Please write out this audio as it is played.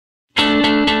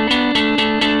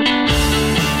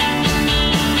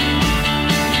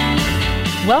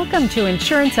Welcome to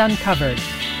Insurance Uncovered,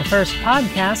 the first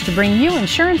podcast to bring you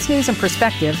insurance news and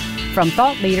perspective from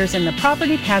thought leaders in the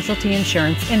property casualty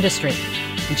insurance industry.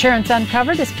 Insurance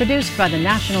Uncovered is produced by the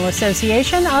National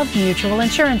Association of Mutual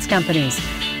Insurance Companies.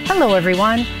 Hello,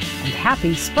 everyone, and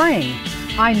happy spring.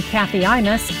 I'm Kathy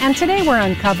Imus, and today we're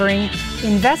uncovering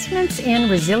investments in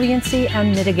resiliency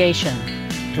and mitigation,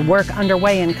 the work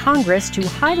underway in Congress to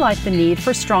highlight the need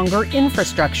for stronger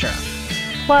infrastructure,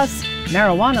 plus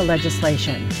marijuana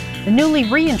legislation, the newly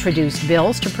reintroduced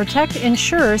bills to protect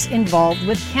insurers involved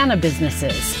with cannabis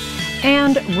businesses,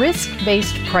 and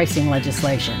risk-based pricing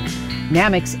legislation.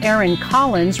 NAMIC's Aaron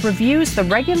Collins reviews the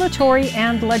regulatory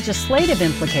and legislative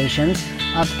implications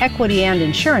of equity and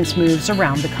insurance moves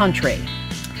around the country.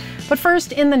 But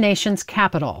first, in the nation's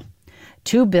capital,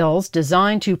 two bills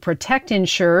designed to protect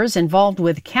insurers involved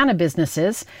with cannabis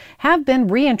businesses have been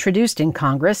reintroduced in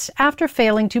Congress after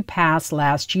failing to pass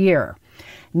last year.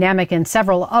 NAMIC and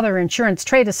several other insurance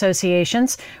trade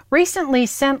associations recently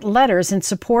sent letters in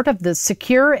support of the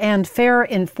Secure and Fair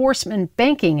Enforcement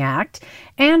Banking Act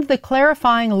and the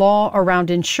Clarifying Law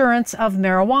Around Insurance of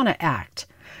Marijuana Act.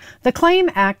 The CLAIM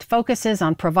Act focuses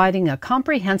on providing a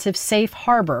comprehensive safe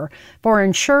harbor for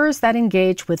insurers that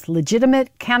engage with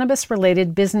legitimate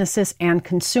cannabis-related businesses and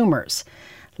consumers.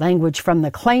 Language from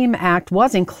the CLAIM Act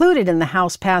was included in the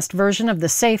House-passed version of the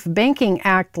Safe Banking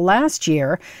Act last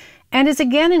year and is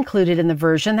again included in the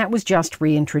version that was just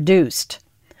reintroduced.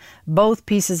 Both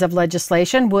pieces of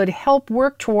legislation would help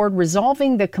work toward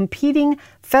resolving the competing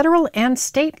federal and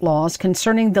state laws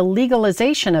concerning the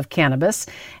legalization of cannabis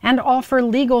and offer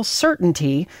legal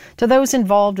certainty to those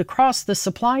involved across the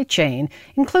supply chain,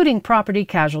 including property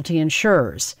casualty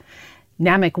insurers.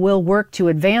 NAMIC will work to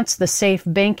advance the Safe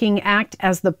Banking Act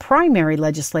as the primary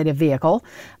legislative vehicle,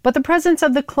 but the presence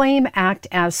of the CLAIM Act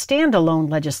as standalone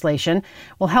legislation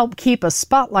will help keep a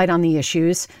spotlight on the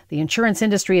issues the insurance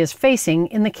industry is facing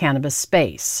in the cannabis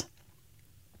space.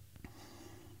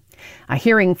 A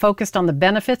hearing focused on the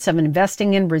benefits of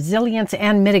investing in resilience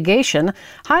and mitigation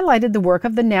highlighted the work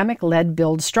of the NAMIC-led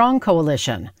Build Strong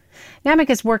Coalition. NAMIC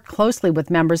has worked closely with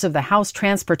members of the House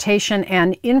Transportation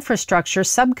and Infrastructure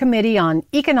Subcommittee on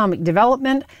Economic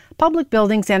Development, Public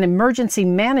Buildings, and Emergency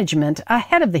Management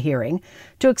ahead of the hearing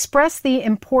to express the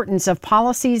importance of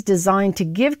policies designed to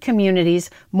give communities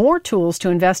more tools to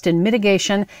invest in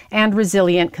mitigation and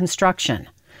resilient construction.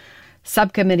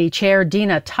 Subcommittee Chair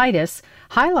Dina Titus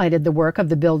highlighted the work of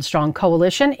the Build Strong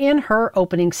Coalition in her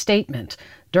opening statement,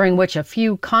 during which a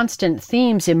few constant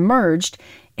themes emerged,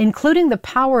 including the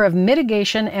power of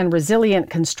mitigation and resilient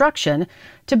construction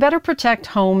to better protect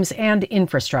homes and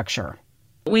infrastructure.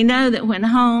 We know that when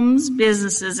homes,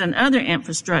 businesses, and other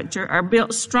infrastructure are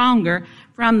built stronger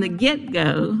from the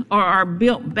get-go or are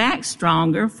built back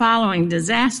stronger following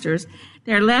disasters,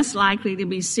 they're less likely to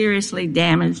be seriously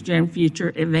damaged during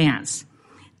future events.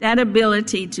 That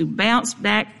ability to bounce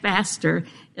back faster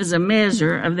is a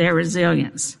measure of their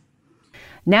resilience.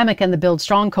 NAMIC and the Build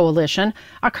Strong Coalition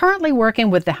are currently working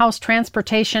with the House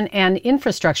Transportation and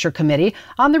Infrastructure Committee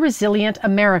on the Resilient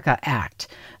America Act.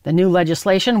 The new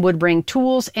legislation would bring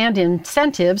tools and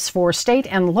incentives for state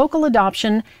and local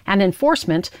adoption and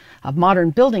enforcement of modern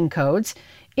building codes,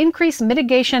 increase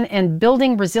mitigation and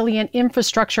building resilient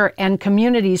infrastructure and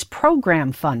communities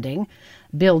program funding,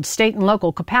 build state and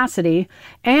local capacity,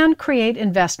 and create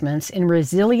investments in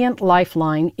resilient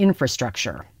lifeline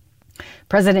infrastructure.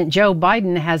 President Joe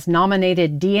Biden has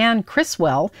nominated Deanne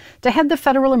Criswell to head the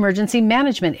Federal Emergency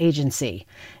Management Agency.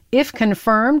 If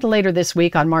confirmed later this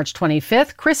week on March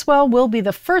 25th, Criswell will be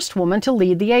the first woman to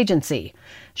lead the agency.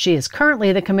 She is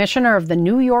currently the commissioner of the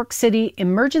New York City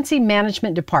Emergency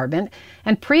Management Department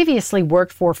and previously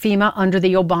worked for FEMA under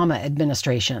the Obama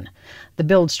administration. The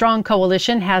Build Strong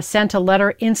Coalition has sent a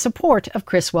letter in support of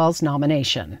Criswell's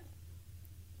nomination.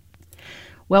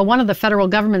 Well, one of the federal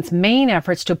government's main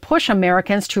efforts to push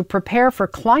Americans to prepare for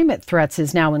climate threats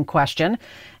is now in question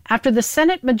after the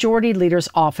Senate Majority Leader's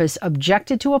office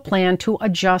objected to a plan to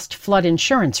adjust flood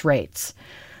insurance rates.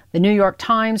 The New York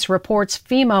Times reports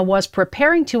FEMA was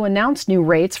preparing to announce new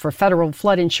rates for federal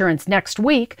flood insurance next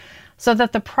week so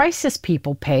that the prices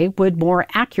people pay would more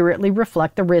accurately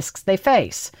reflect the risks they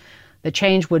face. The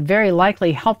change would very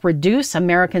likely help reduce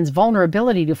Americans'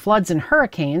 vulnerability to floods and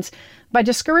hurricanes by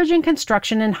discouraging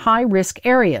construction in high-risk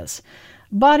areas.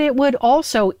 But it would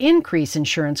also increase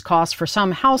insurance costs for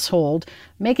some households,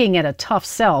 making it a tough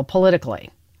sell politically.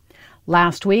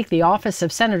 Last week, the office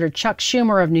of Senator Chuck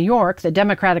Schumer of New York, the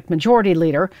Democratic Majority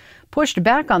Leader, pushed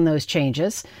back on those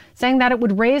changes, saying that it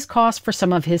would raise costs for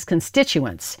some of his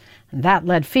constituents. And that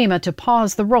led FEMA to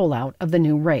pause the rollout of the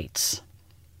new rates.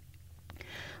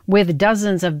 With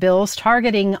dozens of bills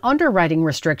targeting underwriting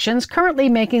restrictions currently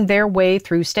making their way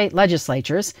through state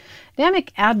legislatures,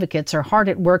 NAMIC advocates are hard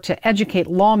at work to educate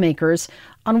lawmakers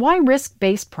on why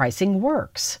risk-based pricing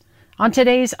works. On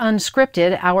today's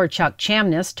Unscripted, our Chuck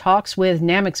Chamness talks with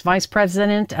NAMIC's Vice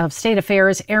President of State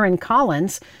Affairs, Aaron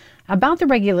Collins, about the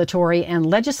regulatory and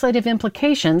legislative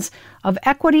implications of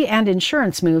equity and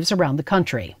insurance moves around the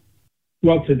country.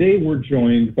 Well, today we're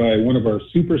joined by one of our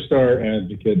superstar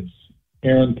advocates,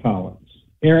 Aaron Collins.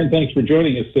 Aaron, thanks for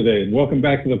joining us today, and welcome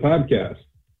back to the podcast.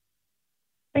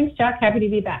 Thanks, Chuck. Happy to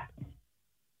be back.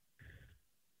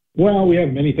 Well, we have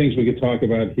many things we could talk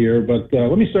about here, but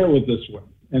let me start with this one.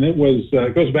 And it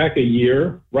goes back a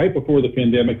year, right before the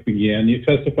pandemic began. You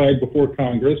testified before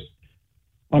Congress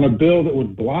on a bill that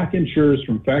would block insurers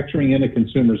from factoring in a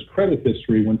consumer's credit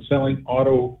history when setting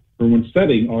auto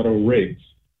rates.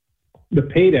 The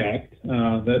PAID Act,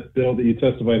 that bill that you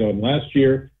testified on last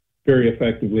year, very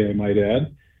effectively, I might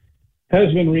add,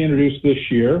 has been reintroduced this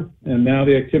year, and now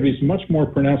the activity is much more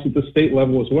pronounced at the state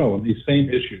level as well on these same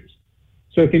issues.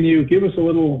 So can you give us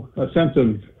a sense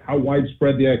of how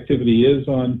widespread the activity is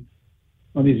on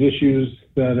these issues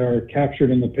that are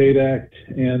captured in the PAID Act,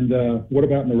 and what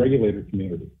about in the regulator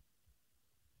community?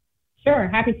 Sure,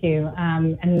 happy to,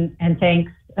 and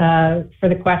thanks for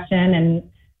the question.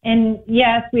 And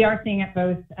yes, we are seeing it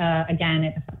both,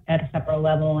 again, at a federal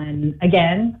level and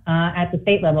again, at the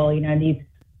state level. You know, these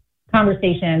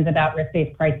conversations about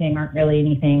risk-based pricing aren't really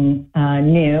anything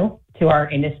new to our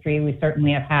industry. We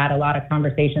certainly have had a lot of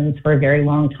conversations for a very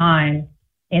long time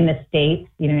in the states.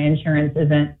 You know, insurance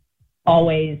isn't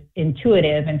always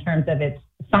intuitive in terms of its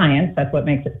science. That's what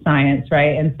makes it science,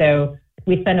 right? And so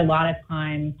we spend a lot of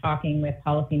time talking with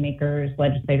policymakers,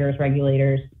 legislators,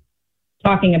 regulators,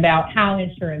 talking about how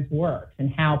insurance works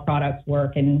and how products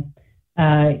work. And,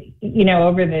 you know,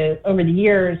 over the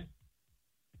years,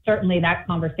 certainly that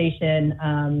conversation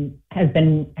has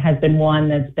been one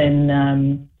that's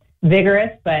been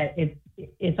vigorous, but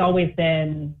it's always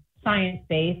been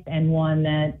science-based and one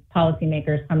that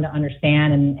policymakers come to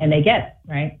understand and they get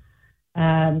it,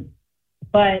 right?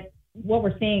 But what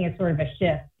we're seeing is sort of a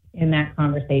shift in that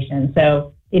conversation.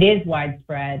 So it is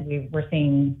widespread. We're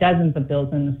seeing dozens of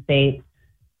bills in the states,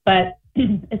 but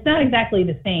it's not exactly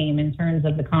the same in terms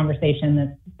of the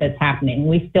conversation that's happening.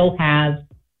 We still have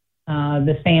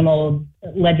the same old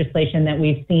legislation that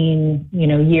we've seen, you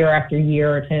know, year after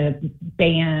year to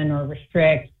ban or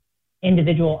restrict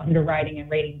individual underwriting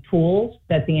and rating tools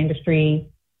that the industry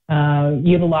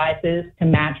utilizes to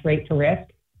match rate to risk.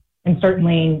 And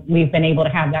certainly we've been able to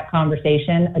have that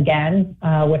conversation again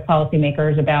with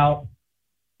policymakers about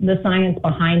the science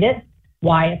behind it,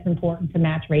 why it's important to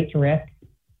match rate to risk.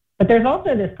 But there's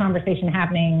also this conversation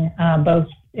happening both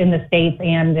in the states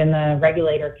and in the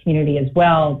regulator community as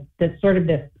well, that's sort of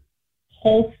this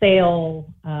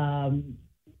wholesale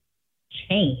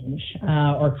change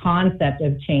or concept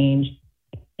of change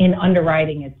in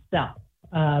underwriting itself,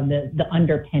 the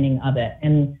underpinning of it.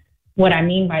 And what I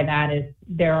mean by that is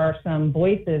there are some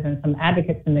voices and some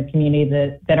advocates in the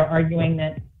community that are arguing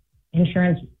that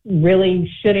insurance really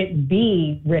shouldn't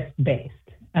be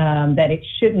risk-based, that it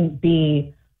shouldn't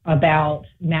be about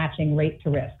matching rate to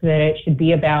risk, that it should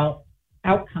be about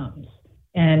outcomes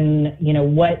and, you know,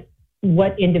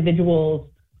 what individuals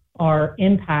are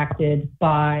impacted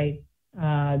by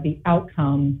the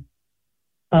outcome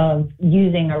of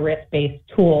using a risk-based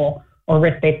tool or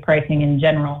risk-based pricing in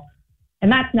general.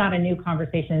 And that's not a new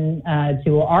conversation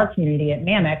to our community at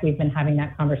NAMIC. We've been having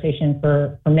that conversation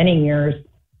for many years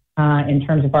in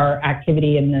terms of our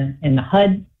activity in the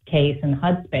HUD case and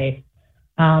HUD space.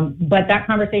 But that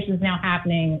conversation is now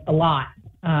happening a lot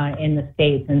in the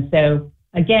states. And so,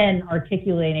 again,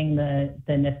 articulating the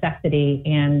necessity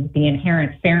and the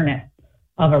inherent fairness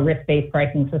of a risk-based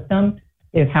pricing system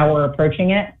is how we're approaching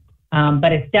it.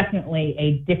 But it's definitely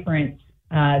a different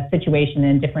situation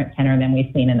and different tenor than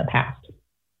we've seen in the past.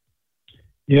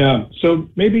 Yeah, so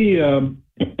maybe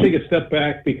take a step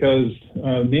back, because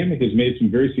NAMIC has made some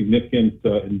very significant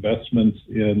investments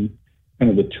in kind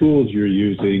of the tools you're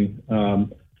using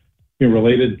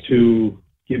related to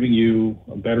giving you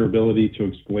a better ability to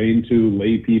explain to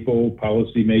lay people,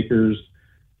 policymakers,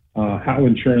 how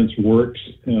insurance works,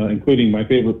 including my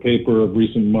favorite paper of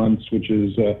recent months, which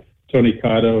is Tony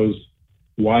Cotto's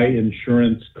Why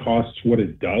Insurance Costs What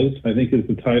It Does, I think is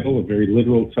the title, a very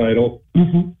literal title.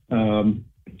 Mm-hmm.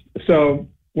 So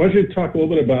why don't you talk a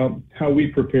little bit about how we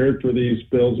prepared for these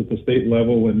bills at the state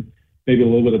level, and maybe a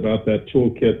little bit about that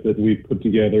toolkit that we put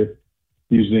together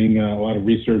using a lot of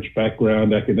research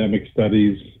background, academic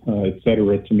studies, et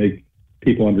cetera, to make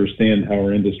people understand how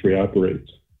our industry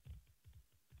operates.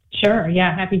 Sure.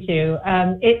 Yeah, happy to.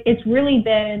 It's really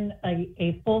been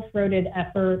a full-throated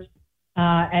effort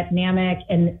at NAMIC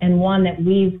and one that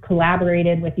we've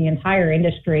collaborated with the entire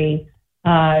industry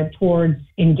towards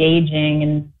engaging.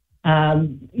 And,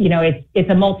 it's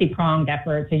a multi-pronged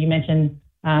effort. So you mentioned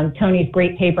Tony's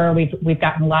great paper. We've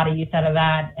gotten a lot of use out of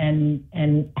that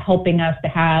and helping us to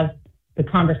have the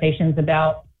conversations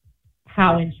about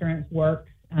how insurance works,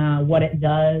 what it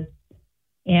does.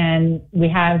 And we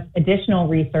have additional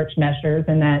research measures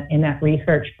in that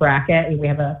research bracket. We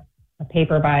have a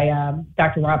paper by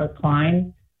Dr. Robert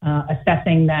Klein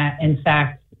assessing that, in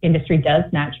fact, industry does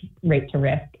match rate to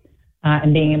risk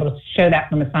and being able to show that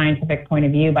from a scientific point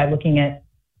of view by looking at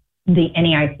the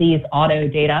NAIC's auto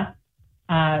data.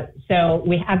 So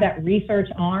we have that research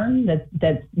arm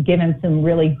that's given some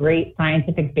really great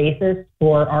scientific basis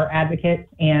for our advocates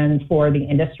and for the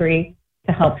industry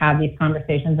to help have these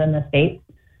conversations in the states.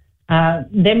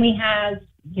 Then we have,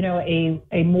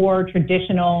 a more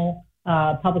traditional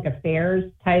public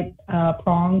affairs type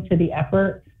prong to the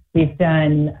effort. We've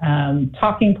done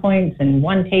talking points and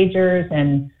one-pagers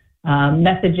and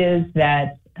messages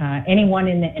that anyone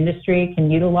in the industry can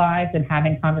utilize in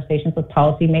having conversations with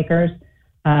policymakers.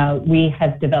 We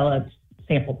have developed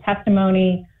sample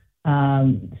testimony,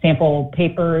 sample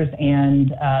papers,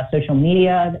 and social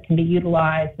media that can be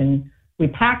utilized. And we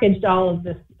packaged all of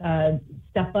this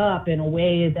stuff up in a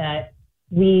way that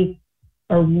we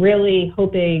are really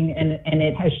hoping, and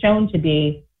it has shown to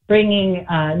be, bringing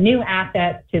new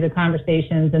assets to the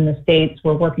conversations in the states.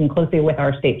 We're working closely with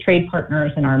our state trade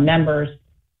partners and our members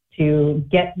to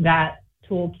get that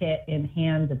toolkit in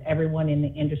hands of everyone in the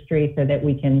industry so that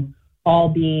we can all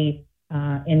be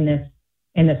in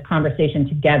this conversation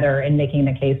together and making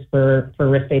the case for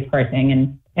risk-based pricing.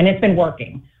 And it's been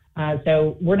working.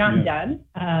 So we're not done.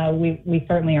 We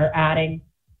certainly are adding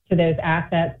to those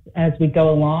assets as we go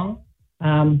along.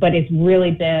 But it's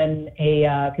really been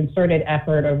a concerted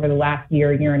effort over the last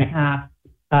year and a half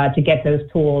to get those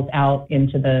tools out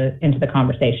into the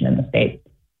conversation in the states.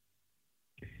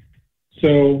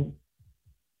 So,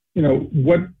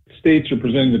 what states are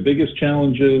presenting the biggest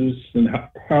challenges, and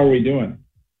how are we doing?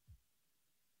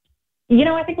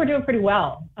 I think we're doing pretty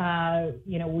well.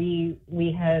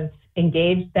 We have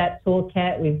engaged that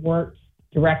toolkit. We've worked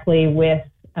directly with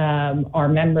our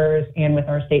members and with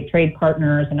our state trade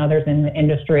partners and others in the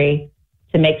industry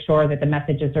to make sure that the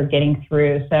messages are getting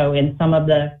through. So in some of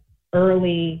the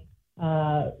early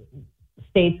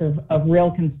states of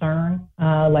real concern,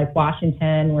 like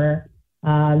Washington, where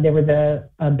there was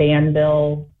a ban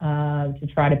bill to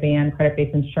try to ban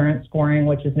credit-based insurance scoring,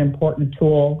 which is an important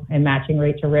tool in matching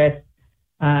rate to risk.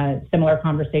 Similar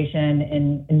conversation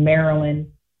in Maryland.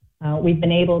 We've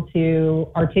been able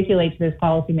to articulate to those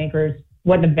policymakers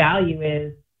what the value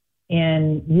is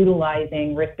in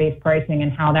utilizing risk-based pricing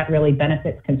and how that really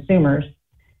benefits consumers.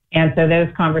 And so those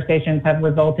conversations have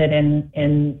resulted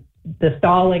in the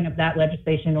stalling of that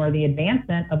legislation or the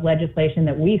advancement of legislation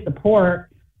that we support,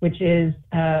 which is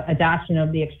adoption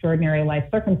of the extraordinary life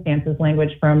circumstances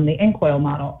language from the INCOIL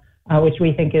model, which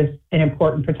we think is an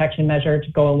important protection measure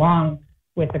to go along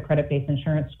with the credit-based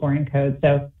insurance scoring code.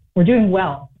 So we're doing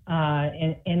well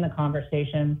in the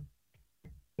conversation.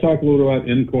 Talk a little about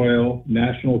INCOIL,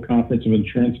 National Conference of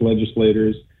Insurance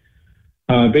Legislators,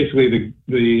 basically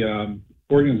the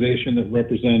organization that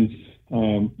represents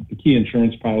the key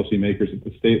insurance policymakers at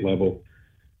the state level.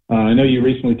 I know you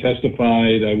recently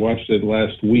testified, I watched it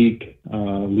last week,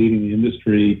 leading the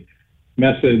industry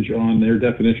message on their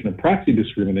definition of proxy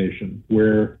discrimination,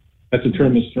 where that's a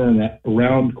term that's thrown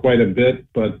around quite a bit,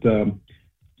 but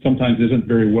sometimes isn't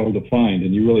very well defined,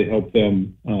 and you really help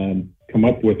them come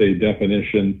up with a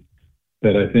definition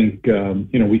that I think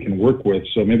we can work with.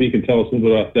 So maybe you can tell us a little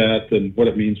bit about that and what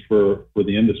it means for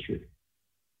the industry.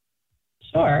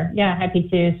 Sure. Yeah, happy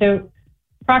to. So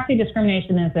proxy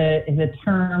discrimination is a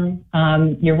term.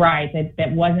 You're right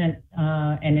that wasn't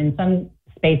and in some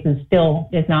spaces still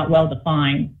is not well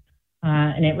defined,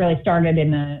 and it really started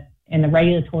in the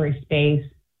regulatory space,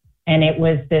 and it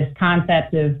was this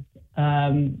concept of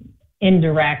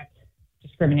indirect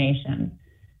discrimination.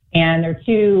 And there are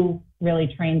two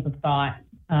really trains of thought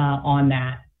on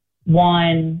that.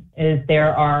 One is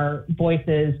there are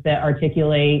voices that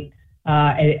articulate,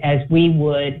 as we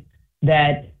would,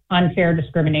 that unfair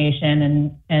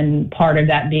discrimination and part of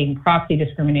that being proxy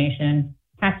discrimination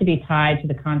has to be tied to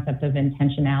the concept of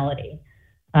intentionality,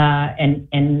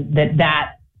 and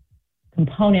that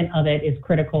component of it is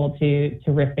critical to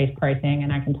risk-based pricing,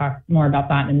 and I can talk more about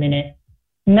that in a minute.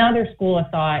 Another school of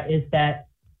thought is that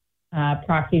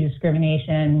proxy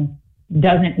discrimination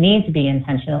doesn't need to be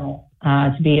intentional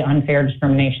to be unfair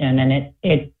discrimination, and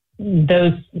it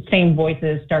those same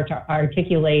voices start to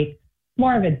articulate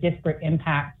more of a disparate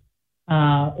impact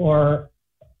or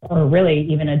really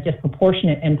even a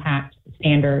disproportionate impact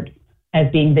standard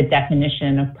as being the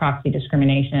definition of proxy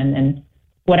discrimination. And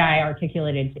what I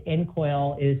articulated to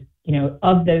INCOIL is,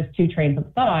 of those two trains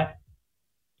of thought,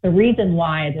 the reason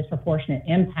why a disproportionate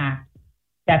impact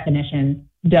definition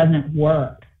doesn't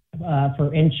work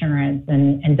for insurance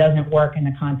and doesn't work in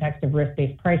the context of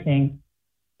risk-based pricing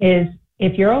is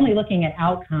if you're only looking at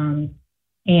outcomes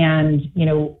and,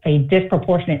 a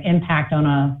disproportionate impact on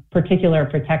a particular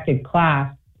protected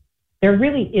class, there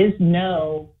really is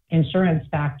no insurance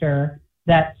factor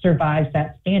that survives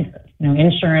that standard.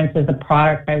 Insurance is a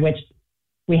product by which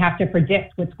we have to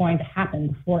predict what's going to happen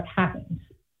before it happens,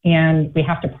 and we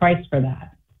have to price for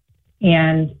that.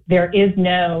 And there is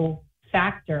no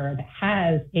factor that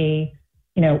has a,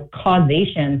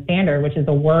 causation standard, which is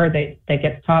a word that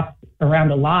gets tossed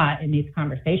around a lot in these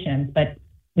conversations. But,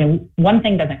 one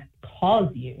thing doesn't cause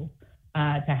you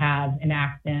to have an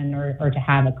accident or to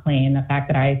have a claim. The fact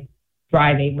that I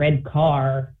drive a red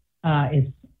car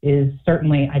is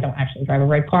certainly, I don't actually drive a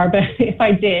red car, but if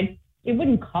I did, it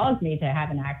wouldn't cause me to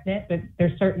have an accident. But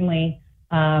there's certainly,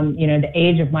 the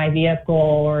age of my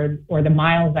vehicle or the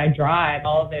miles I drive,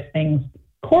 all of those things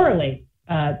correlate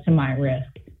to my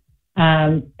risk.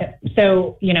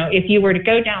 So, if you were to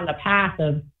go down the path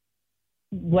of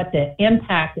what the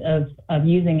impact of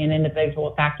using an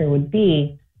individual factor would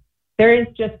be, there is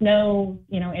just no,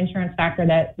 insurance factor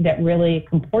that really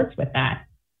comports with that.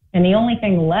 And the only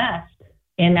thing left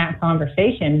in that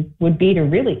conversation would be to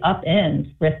really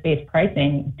upend risk-based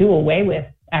pricing, do away with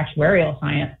actuarial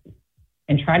science,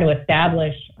 and try to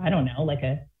establish, like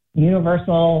a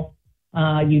universal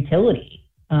utility,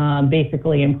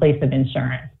 basically in place of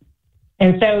insurance.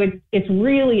 And so it's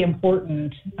really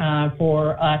important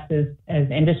for us as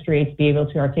industry to be able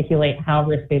to articulate how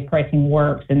risk-based pricing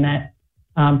works, and that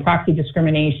proxy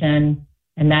discrimination,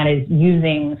 and that is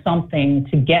using something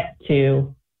to get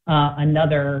to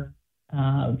another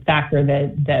factor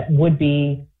that would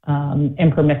be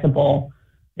impermissible,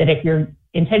 that if you're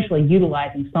intentionally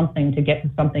utilizing something to get to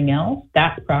something else,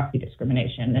 that's proxy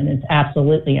discrimination, and it's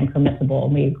absolutely impermissible,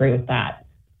 and we agree with that.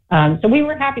 So we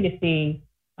were happy to see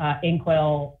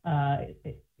INCOIL,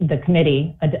 the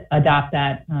committee, adopt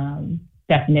that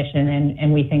definition,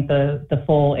 and we think the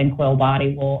full INCOIL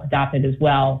body will adopt it as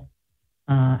well.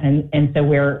 And so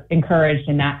we're encouraged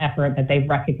in that effort that they've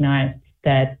recognized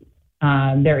that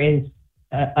there is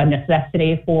a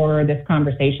necessity for this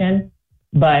conversation,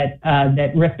 but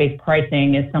that risk-based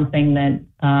pricing is something that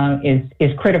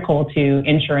is critical to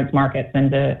insurance markets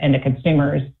and to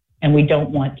consumers, and we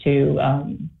don't want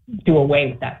to do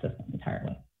away with that system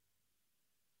entirely.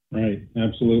 Right,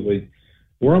 absolutely.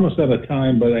 We're almost out of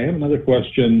time, but I have another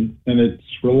question, and it's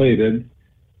related,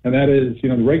 and that is, the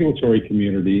regulatory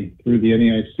community through the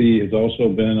NAIC has also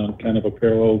been on kind of a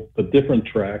parallel but different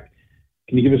track.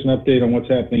 Can you give us an update on what's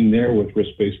happening there with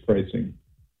risk-based pricing?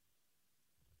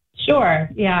 Sure.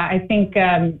 Yeah, I think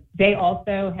they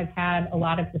also have had a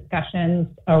lot of discussions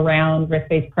around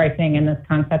risk-based pricing and this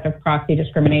concept of proxy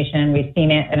discrimination. We've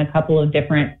seen it in a couple of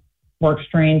different work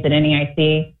streams at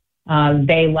NAIC.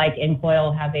 They, like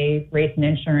INCOIL, have a race and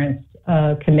insurance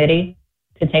committee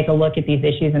to take a look at these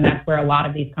issues, and that's where a lot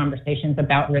of these conversations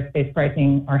about risk-based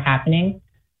pricing are happening.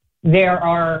 There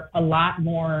are a lot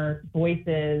more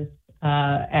voices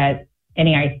at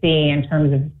NAIC in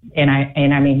terms of, and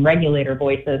I mean regulator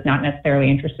voices, not necessarily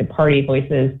interested party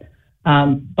voices,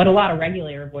 but a lot of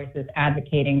regulator voices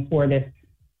advocating for this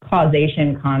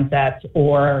causation concept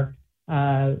or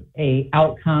a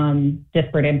outcome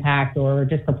disparate impact or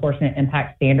disproportionate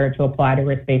impact standard to apply to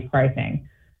risk-based pricing.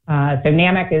 So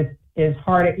NAMIC is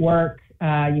hard at work.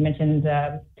 You mentioned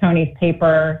Tony's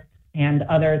paper and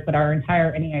others, but our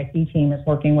entire NAIC team is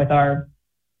working with our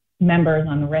members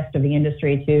on the rest of the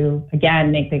industry to,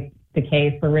 again, make the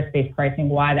case for risk-based pricing,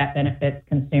 why that benefits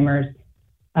consumers.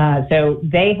 So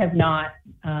they have not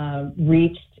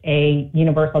reached a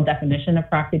universal definition of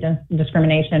proxy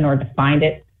discrimination or defined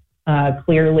it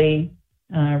clearly,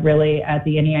 really, at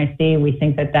the NAIC. We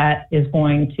think that is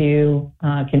going to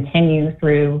continue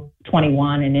through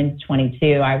 21 and into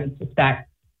 22, I would suspect,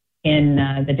 in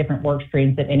the different work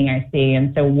streams at NAIC.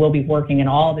 And so we'll be working in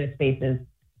all those spaces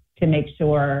to make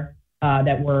sure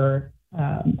that we're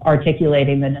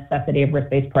articulating the necessity of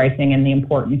risk-based pricing and the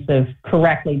importance of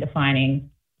correctly defining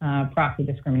proxy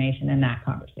discrimination in that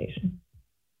conversation.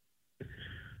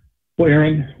 Well,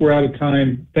 Erin, we're out of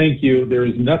time. Thank you. There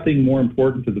is nothing more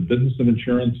important to the business of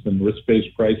insurance than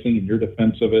risk-based pricing and your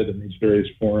defense of it in these various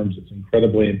forums. It's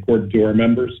incredibly important to our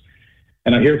members.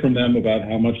 And I hear from them about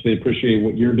how much they appreciate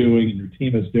what you're doing and your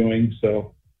team is doing.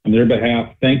 So on their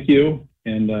behalf, thank you.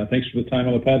 And thanks for the time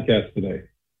on the podcast today.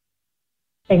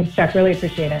 Thanks, Chuck. Really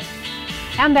appreciate it.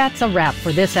 And that's a wrap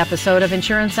for this episode of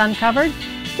Insurance Uncovered.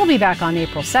 We'll be back on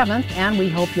April 7th, and we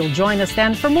hope you'll join us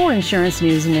then for more insurance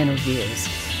news and interviews.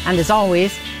 And as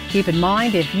always, keep in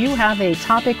mind, if you have a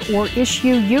topic or issue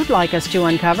you'd like us to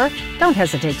uncover, don't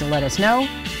hesitate to let us know.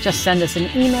 Just send us an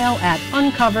email at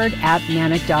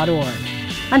uncovered@namic.org.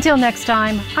 Until next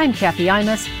time, I'm Kathy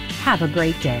Imus. Have a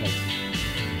great day.